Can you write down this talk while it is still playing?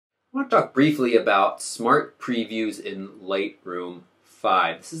I want to talk briefly about smart previews in Lightroom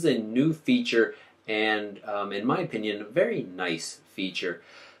 5. This is a new feature and, in my opinion, a very nice feature.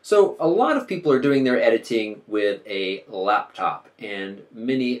 So a lot of people are doing their editing with a laptop, and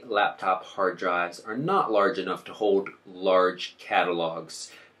many laptop hard drives are not large enough to hold large catalogs.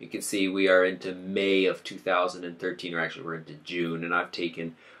 You can see we are into May of 2013, or actually we're into June, and I've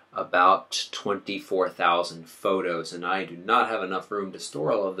taken about 24,000 photos, and I do not have enough room to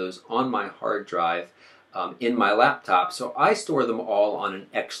store all of those on my hard drive in my laptop, so I store them all on an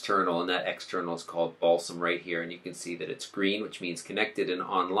external, and that external is called Balsam right here, and you can see that it's green, which means connected and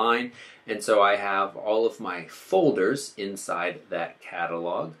online. And so I have all of my folders inside that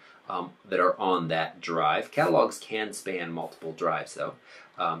catalog that are on that drive. Catalogs can span multiple drives though,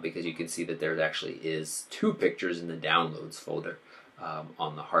 because you can see that there actually is 2 pictures in the downloads folder.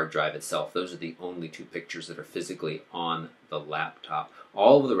 On the hard drive itself. Those are the only 2 pictures that are physically on the laptop.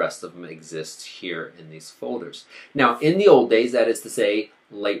 All of the rest of them exist here in these folders. Now, in the old days, that is to say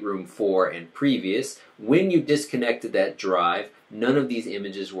Lightroom 4 and previous, when you disconnected that drive, none of these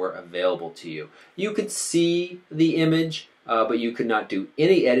images were available to you. You could see the image, but you could not do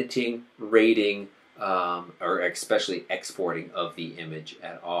any editing, rating, or especially exporting of the image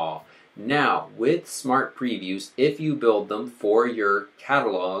at all. Now, with smart previews, if you build them for your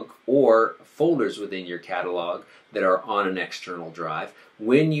catalog or folders within your catalog that are on an external drive,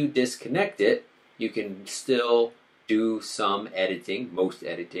 when you disconnect it, you can still do some editing, most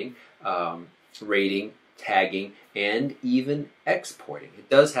editing, rating, tagging, and even exporting. It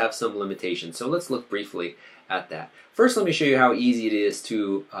does have some limitations, so let's look briefly at that. First, let me show you how easy it is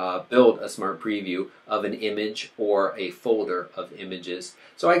to build a smart preview of an image or a folder of images.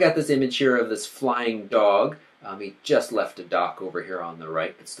 So I got this image here of this flying dog. He just left a dock over here on the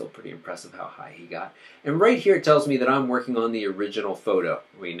right, but still pretty impressive how high he got. And right here it tells me that I'm working on the original photo.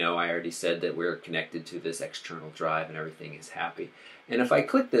 We know I already said that we're connected to this external drive and everything is happy. And if I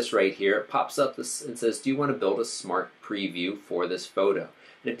click this right here, it pops up this and says, do you want to build a smart preview for this photo?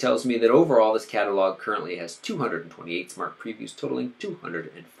 And it tells me that overall this catalog currently has 228 smart previews totaling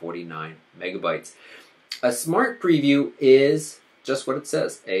 249 megabytes. A smart preview is just what it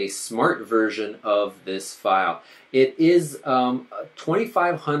says, a smart version of this file. It is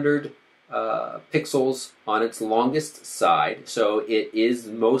 2,500 pixels on its longest side, so it is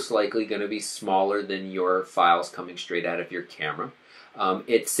most likely going to be smaller than your files coming straight out of your camera.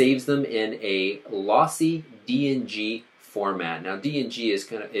 It saves them in a lossy DNG format. Now DNG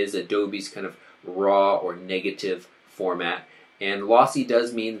is Adobe's kind of raw or negative format, and lossy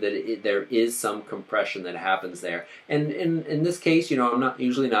does mean that there is some compression that happens there. And in this case, you know, I'm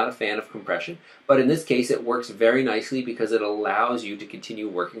usually not a fan of compression, but in this case it works very nicely because it allows you to continue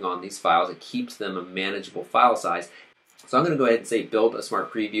working on these files. It keeps them a manageable file size. So I'm going to go ahead and say build a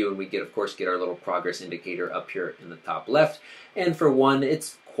smart preview, and we of course get our little progress indicator up here in the top left. And for one,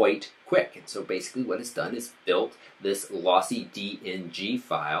 it's quite quick. And so basically what it's done is built this lossy DNG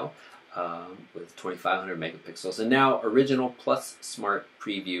file with 2,500 megapixels, and now original plus smart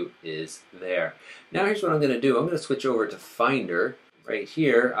preview is there. Now here's what I'm going to do. I'm going to switch over to Finder. Right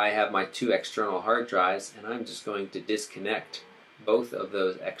here I have my 2 external hard drives, and I'm just going to disconnect both of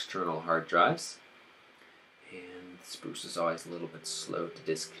those external hard drives. And Spruce is always a little bit slow to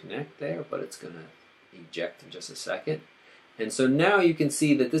disconnect there, but it's going to eject in just a second. And so now you can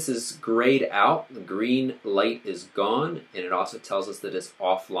see that this is grayed out. The green light is gone, and it also tells us that it's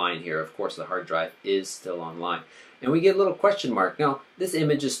offline here. Of course, the hard drive is still online. And we get a little question mark. Now, this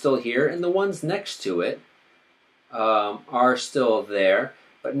image is still here, and the ones next to it are still there.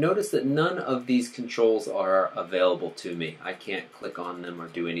 But notice that none of these controls are available to me. I can't click on them or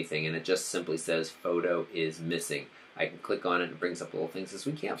do anything, and it just simply says photo is missing. I can click on it and it brings up little things that says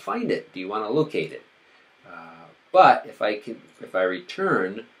we can't find it. Do you want to locate it? But if I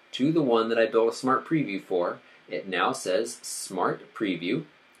return to the one that I built a smart preview for, it now says smart preview,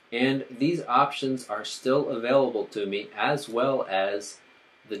 and these options are still available to me, as well as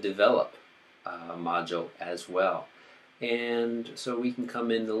the develop module as well. And so we can come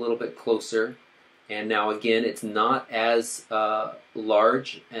in a little bit closer, and now again it's not as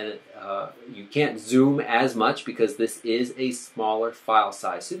large, and you can't zoom as much because this is a smaller file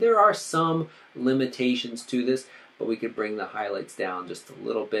size. So there are some limitations to this, but we could bring the highlights down just a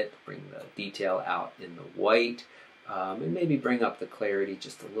little bit, bring the detail out in the white, and maybe bring up the clarity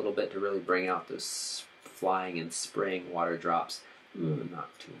just a little bit to really bring out those flying and spraying water drops.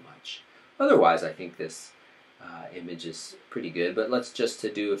 Not too much. Otherwise, I think this image is pretty good, but let's just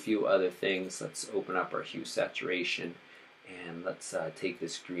to do a few other things. Let's open up our hue saturation, and let's take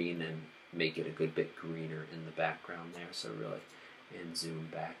this green and make it a good bit greener in the background there, so really and zoom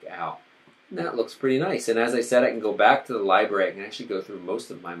back out. And that looks pretty nice. And as I said, I can go back to the library. I can actually go through most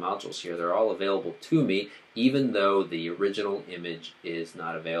of my modules here. They're all available to me, even though the original image is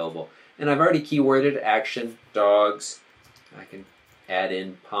not available. And I've already keyworded action, dogs. I can add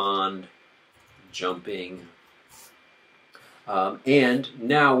in pond, jumping. And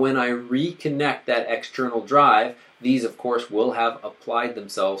now when I reconnect that external drive, these of course will have applied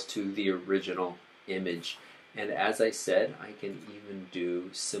themselves to the original image. And as I said, I can even do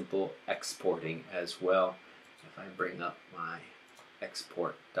simple exporting as well. If I bring up my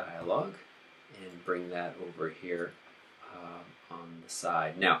export dialog and bring that over here on the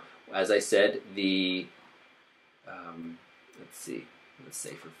side. Now, as I said, the let's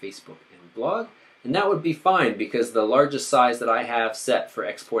say for Facebook and blog, and that would be fine because the largest size that I have set for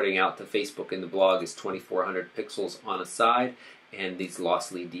exporting out to Facebook and the blog is 2400 pixels on a side, and these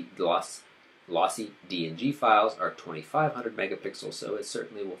lossy DNG files are 2500 megapixels, so it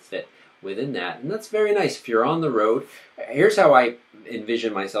certainly will fit within that. And that's very nice if you're on the road. Here's how I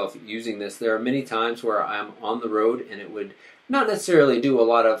envision myself using this. There are many times where I'm on the road and it would not necessarily do a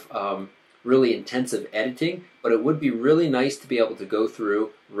lot of really intensive editing, but it would be really nice to be able to go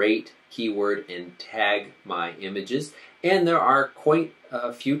through, rate, keyword, and tag my images. And there are quite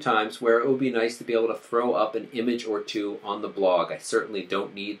a few times where it would be nice to be able to throw up an image or two on the blog. I certainly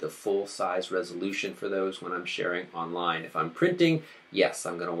don't need the full-size resolution for those when I'm sharing online. If I'm printing, yes,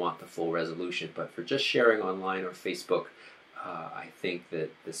 I'm going to want the full resolution, but for just sharing online or Facebook, I think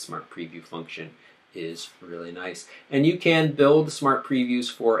that the Smart Preview function is really nice. And you can build Smart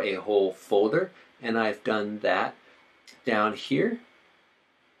Previews for a whole folder, and I've done that down here.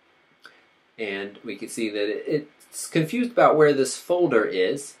 And we can see that it's confused about where this folder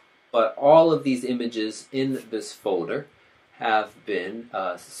is, but all of these images in this folder have been,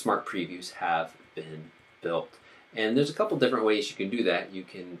 Smart Previews have been built. And there's a couple different ways you can do that. You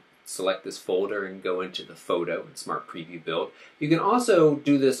can select this folder and go into the photo and Smart Preview build. You can also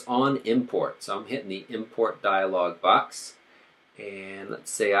do this on import. So I'm hitting the import dialog box, and let's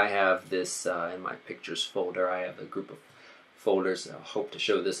say I have this in my pictures folder. I have a group of folders. I'll hope to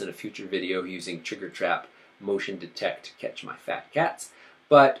show this in a future video using Trigger Trap Motion Detect to catch my fat cats.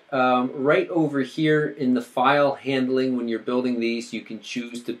 But right over here in the file handling, when you're building these, you can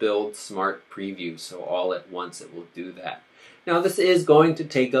choose to build Smart Preview. So all at once it will do that. Now this is going to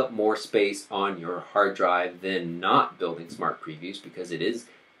take up more space on your hard drive than not building Smart Previews, because it is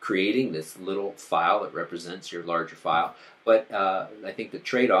creating this little file that represents your larger file. But I think the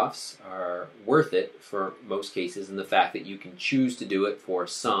trade-offs are worth it for most cases, and the fact that you can choose to do it for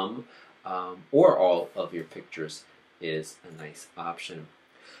some or all of your pictures is a nice option.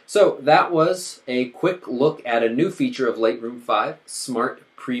 So that was a quick look at a new feature of Lightroom 5, Smart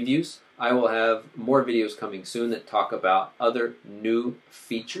Previews. I will have more videos coming soon that talk about other new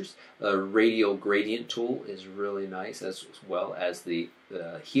features. The radial gradient tool is really nice, as well as the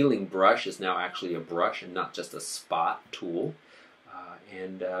healing brush is now actually a brush and not just a spot tool,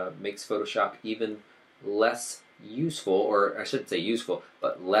 and makes Photoshop even less useful, or I shouldn't say useful,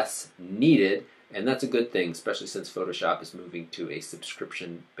 but less needed. And that's a good thing, especially since Photoshop is moving to a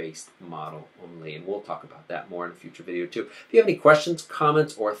subscription-based model only. And we'll talk about that more in a future video too. If you have any questions,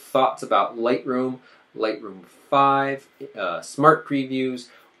 comments, or thoughts about Lightroom, Lightroom 5, Smart Previews,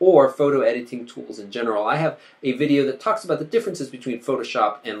 or photo editing tools in general, I have a video that talks about the differences between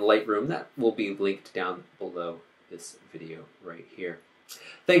Photoshop and Lightroom. That will be linked down below this video right here.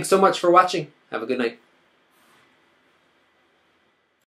 Thanks so much for watching. Have a good night.